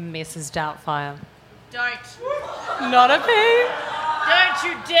think Mrs. Doubtfire. Don't. Not a pee. Don't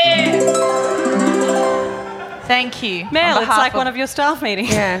you dare. Thank you. Mel, it's like one of your staff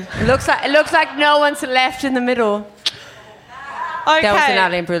meetings. Yeah. It looks like no one's left in the middle. Okay. That was the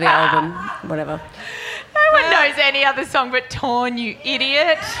Natalie Imbruglia album. Whatever. No one knows any other song but Torn, you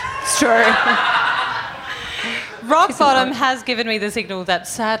idiot. It's true. Rock Bottom has given me the signal that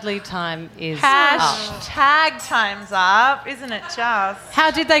sadly time is up. Hashtag time's up, isn't it just?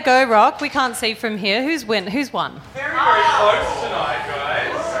 How did they go, Rock? We can't see from here. Who's won? Very, very close tonight,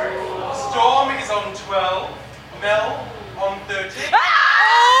 guys. Storm is on 12, Mel on 13.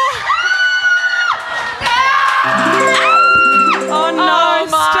 Oh no! Oh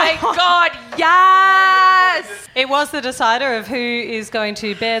my God! Yes! It was the decider of who is going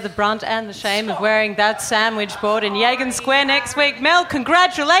to bear the brunt and the shame of wearing that sandwich board in Yagan Square next week. Mel,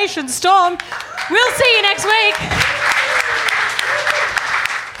 congratulations, Storm. We'll see you next week.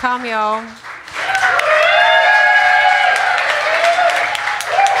 Come, y'all.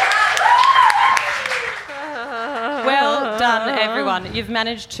 Well done, everyone. You've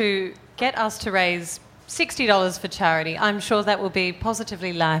managed to get us to raise $60 for charity. I'm sure that will be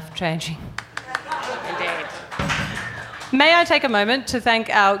positively life-changing. Indeed. May I take a moment to thank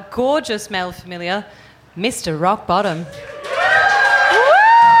our gorgeous male familiar, Mr. Rock Bottom. And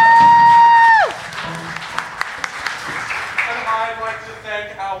I'd like to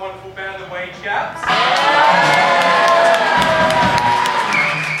thank our wonderful band, the Wage Gaps.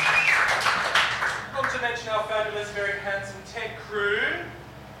 Not to mention our fabulous, very handsome tech crew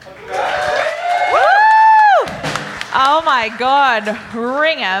at the back. Oh my God,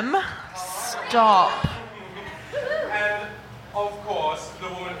 ring 'em. Stop. And, of course, the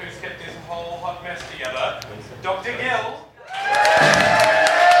woman who's kept this whole hot mess together, Dr. Gill.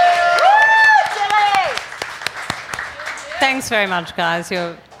 Thanks very much, guys.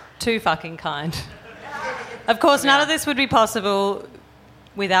 You're too fucking kind. Of course, none of this would be possible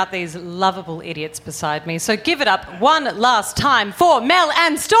without these lovable idiots beside me. So give it up one last time for Mel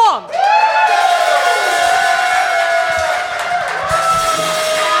and Storm.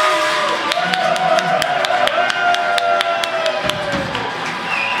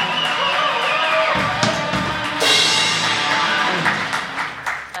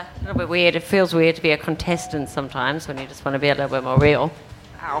 A little bit weird. It feels weird to be a contestant sometimes when you just want to be a little bit more real.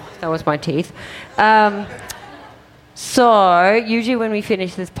 Ow, that was my teeth. So, usually when we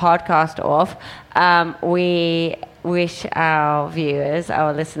finish this podcast off, we wish our viewers,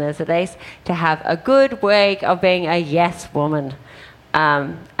 our listeners at least, to have a good week of being a yes woman.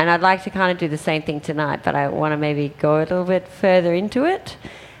 And I'd like to kind of do the same thing tonight, but I want to maybe go a little bit further into it.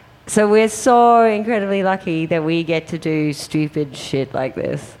 So we're so incredibly lucky that we get to do stupid shit like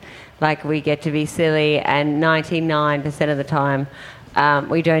this. Like, we get to be silly, and 99% of the time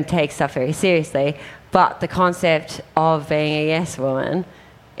we don't take stuff very seriously. But the concept of being a yes woman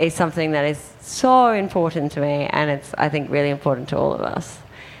is something that is so important to me, and it's, I think, really important to all of us.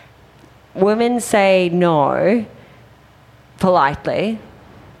 Women say no politely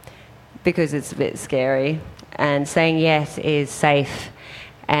because it's a bit scary, and saying yes is safe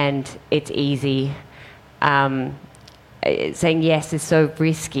and it's easy. Saying yes is so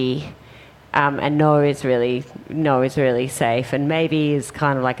risky, and no is really safe, and maybe is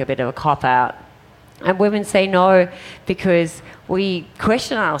kind of like a bit of a cop-out. And women say no because we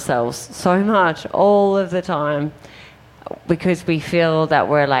question ourselves so much all of the time, because we feel that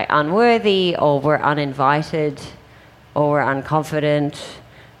we're like unworthy, or we're uninvited, or we're unconfident,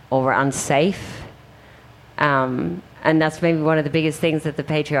 or we're unsafe. And that's maybe one of the biggest things that the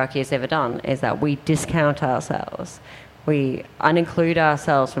patriarchy has ever done, is that we discount ourselves. We uninclude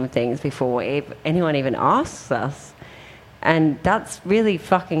ourselves from things before anyone even asks us. And that's really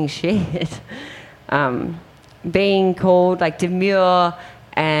fucking shit. Being called like demure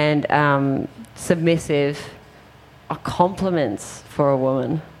and submissive are compliments for a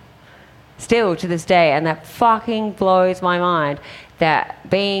woman. Still to this day, and that fucking blows my mind, that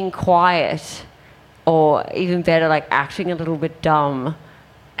being quiet, or even better, like acting a little bit dumb,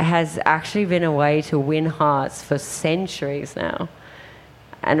 has actually been a way to win hearts for centuries now.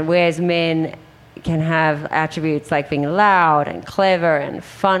 And whereas men can have attributes like being loud and clever and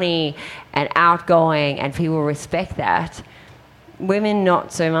funny and outgoing, and people respect that, women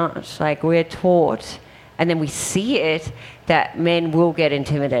not so much. Like, we're taught, and then we see it, that men will get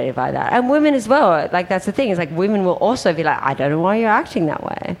intimidated by that. And women as well. Like, that's the thing. It's like women will also be like, I don't know why you're acting that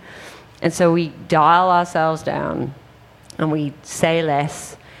way. And so we dial ourselves down. and we say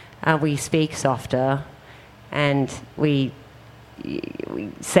less, and we speak softer, and we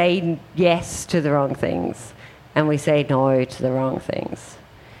say yes to the wrong things, and we say no to the wrong things.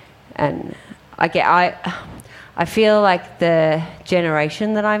 And I feel like the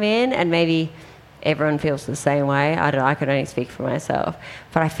generation that I'm in, and maybe everyone feels the same way, I don't know, I can only speak for myself,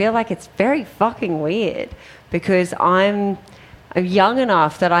 but I feel like it's very fucking weird, because I'm young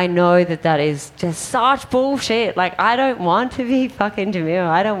enough that I know that is just such bullshit. Like, I don't want to be fucking demure.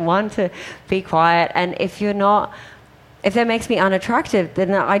 I don't want to be quiet. And if that makes me unattractive,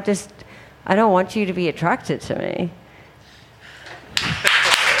 then I don't want you to be attracted to me.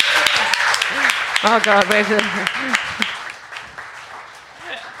 Oh, God,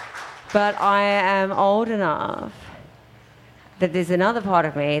 but I am old enough that there's another part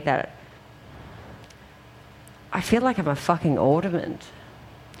of me that I feel like I'm a fucking ornament.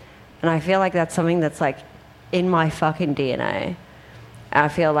 And I feel like that's something that's like in my fucking DNA. I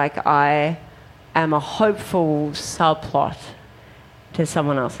feel like I am a hopeful subplot to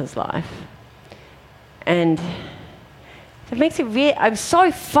someone else's life. And it makes it weird. I'm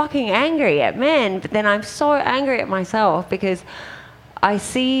so fucking angry at men, but then I'm so angry at myself because I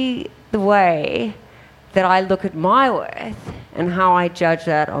see the way that I look at my worth and how I judge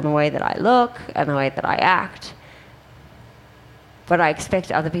that on the way that I look and the way that I act. But I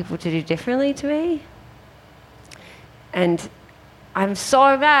expect other people to do differently to me. And I'm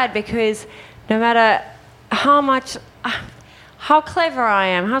so mad because no matter how clever I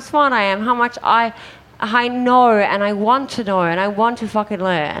am, how smart I am, how much I know and I want to know and I want to fucking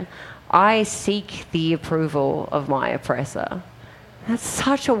learn, I seek the approval of my oppressor. That's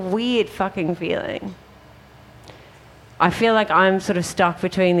such a weird fucking feeling. I feel like I'm sort of stuck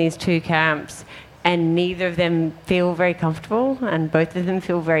between these two camps, and neither of them feel very comfortable, and both of them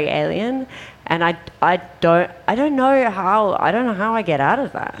feel very alien. And I don't know how I get out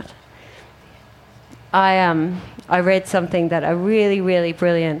of that. I read something that a really, really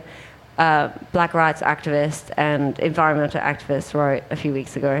brilliant black rights activist and environmental activist wrote a few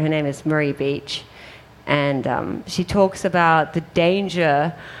weeks ago. Her name is Marie Beach, and she talks about the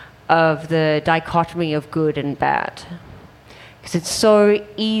danger of the dichotomy of good and bad, because it's so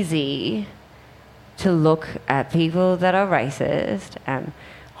easy to look at people that are racist and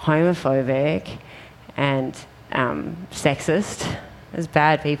homophobic and sexist as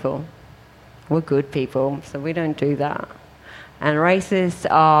bad people. We're good people, so we don't do that. And racists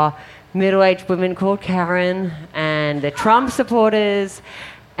are middle-aged women called Karen, and the Trump supporters,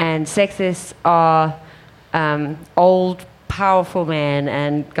 and sexists are old, powerful men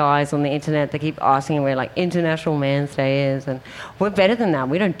and guys on the internet that keep asking where like International Men's Day is, and we're better than that.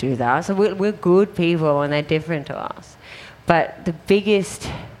 We don't do that. So we're good people, and they're different to us. But the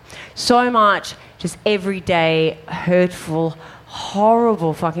biggest, so much just everyday hurtful,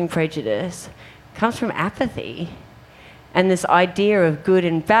 horrible fucking prejudice comes from apathy. And this idea of good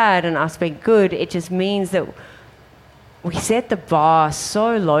and bad and us being good, it just means that we set the bar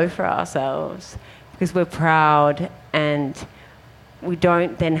so low for ourselves because we're proud, and we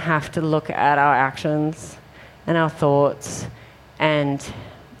don't then have to look at our actions and our thoughts and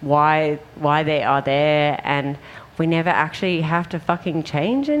why they are there, and we never actually have to fucking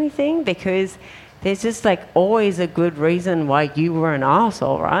change anything because there's just like always a good reason why you were an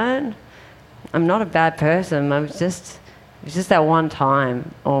arsehole, right? I'm not a bad person. It was just that one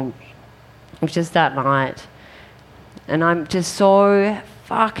time, or it was just that night. And I'm just so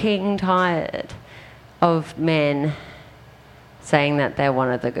fucking tired of men saying that they're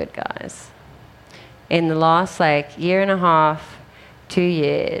one of the good guys. In the last year and a half, 2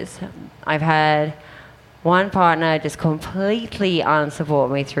 years, I've had one partner just completely unsupport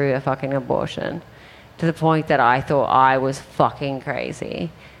me through a fucking abortion, to the point that I thought I was fucking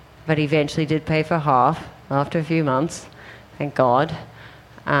crazy. But he eventually did pay for half after a few months, thank God.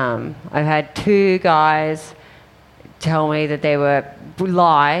 I've had 2 guys tell me that they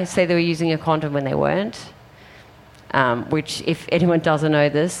say they were using a condom when they weren't, which, if anyone doesn't know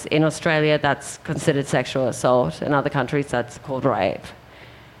this, in Australia that's considered sexual assault. In other countries that's called rape.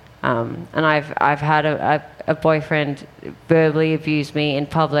 And I've had a boyfriend verbally abuse me in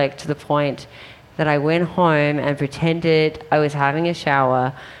public to the point that I went home and pretended I was having a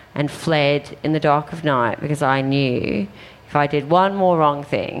shower and fled in the dark of night because I knew if I did one more wrong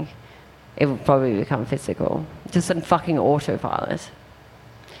thing, it would probably become physical. Just on fucking autopilot.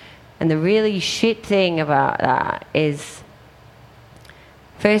 And the really shit thing about that is,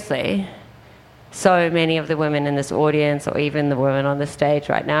 firstly, so many of the women in this audience, or even the women on the stage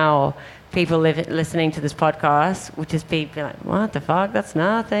right now, or people listening to this podcast, would just be like, what the fuck, that's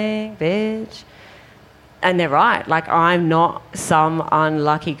nothing, bitch. And they're right. Like, I'm not some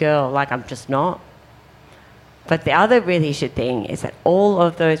unlucky girl. Like, I'm just not. But the other really shit thing is that all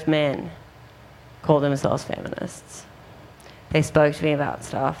of those men call themselves feminists. They spoke to me about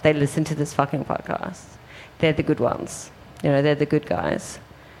stuff. They listened to this fucking podcast. They're the good ones. You know, they're the good guys.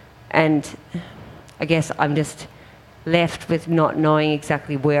 And I guess I'm just left with not knowing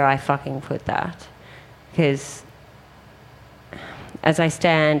exactly where I fucking put that. Because as I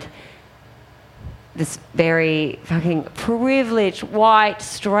stand, this very fucking privileged, white,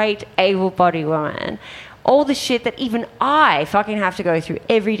 straight, able-bodied woman, all the shit that even I fucking have to go through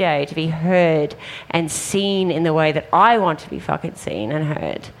every day to be heard and seen in the way that I want to be fucking seen and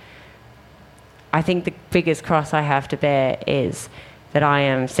heard. I think the biggest cross I have to bear is that I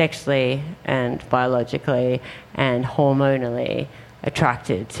am sexually and biologically and hormonally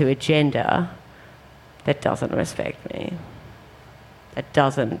attracted to a gender that doesn't respect me, that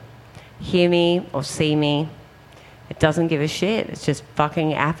doesn't hear me or see me. It doesn't give a shit. It's just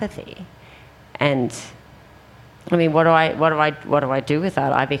fucking apathy. And I mean, what do I do with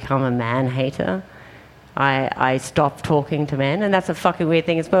that? I become a man hater. I stop talking to men, and that's a fucking weird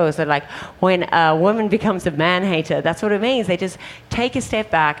thing as well. So like, when a woman becomes a man hater, that's what it means. They just take a step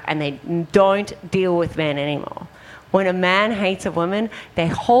back and they don't deal with men anymore. When a man hates a woman, they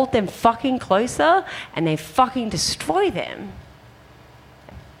hold them fucking closer and they fucking destroy them.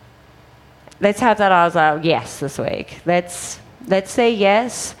 Let's have that as our yes this week. Let's say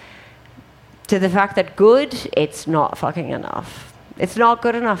yes to the fact that good, it's not fucking enough. It's not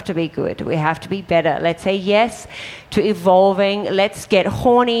good enough to be good. We have to be better. Let's say yes to evolving. Let's get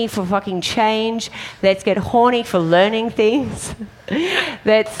horny for fucking change. Let's get horny for learning things.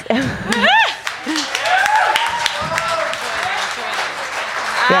 Let's get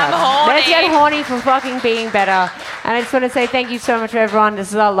horny for fucking being better. And I just want to say thank you so much, everyone. This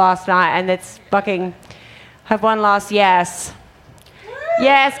is our last night, and let's fucking have one last yes.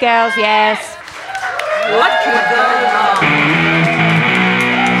 Yes, girls, yes. What could go wrong?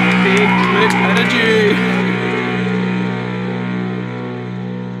 Big clip energy.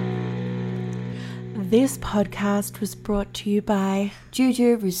 This podcast was brought to you by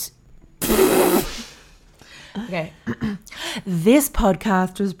Juju. Okay. This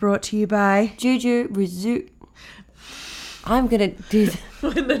podcast was brought to you by Juju Resu. I'm gonna do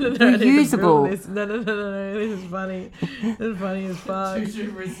reusable. No, this is funny. This is funny as fuck.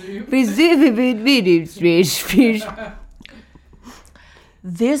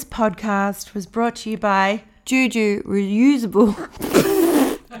 This podcast was brought to you by Juju Reusable.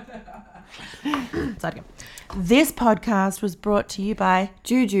 Start again. This podcast was brought to you by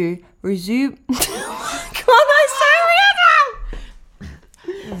Juju Resume.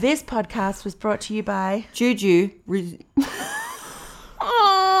 This podcast was brought to you by Juju.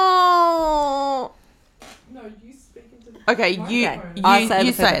 Oh. No, you speak into the... Okay, you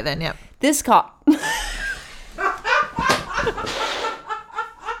say it then, yep. This cop.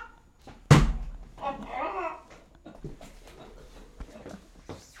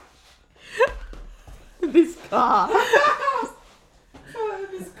 This car.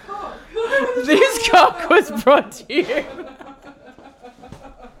 This cock was brought to you.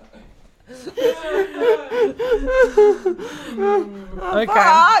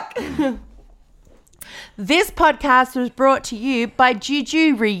 Okay. This podcast was brought to you by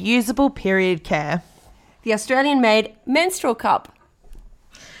Juju Reusable Period Care. The Australian-made menstrual cup.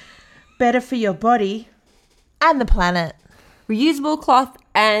 Better for your body and the planet. Reusable cloth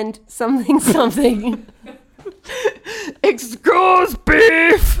and something. Excuse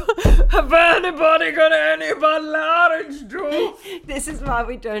beef. Have anybody got any bottle orange juice? This is why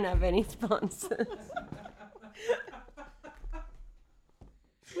we don't have any sponsors.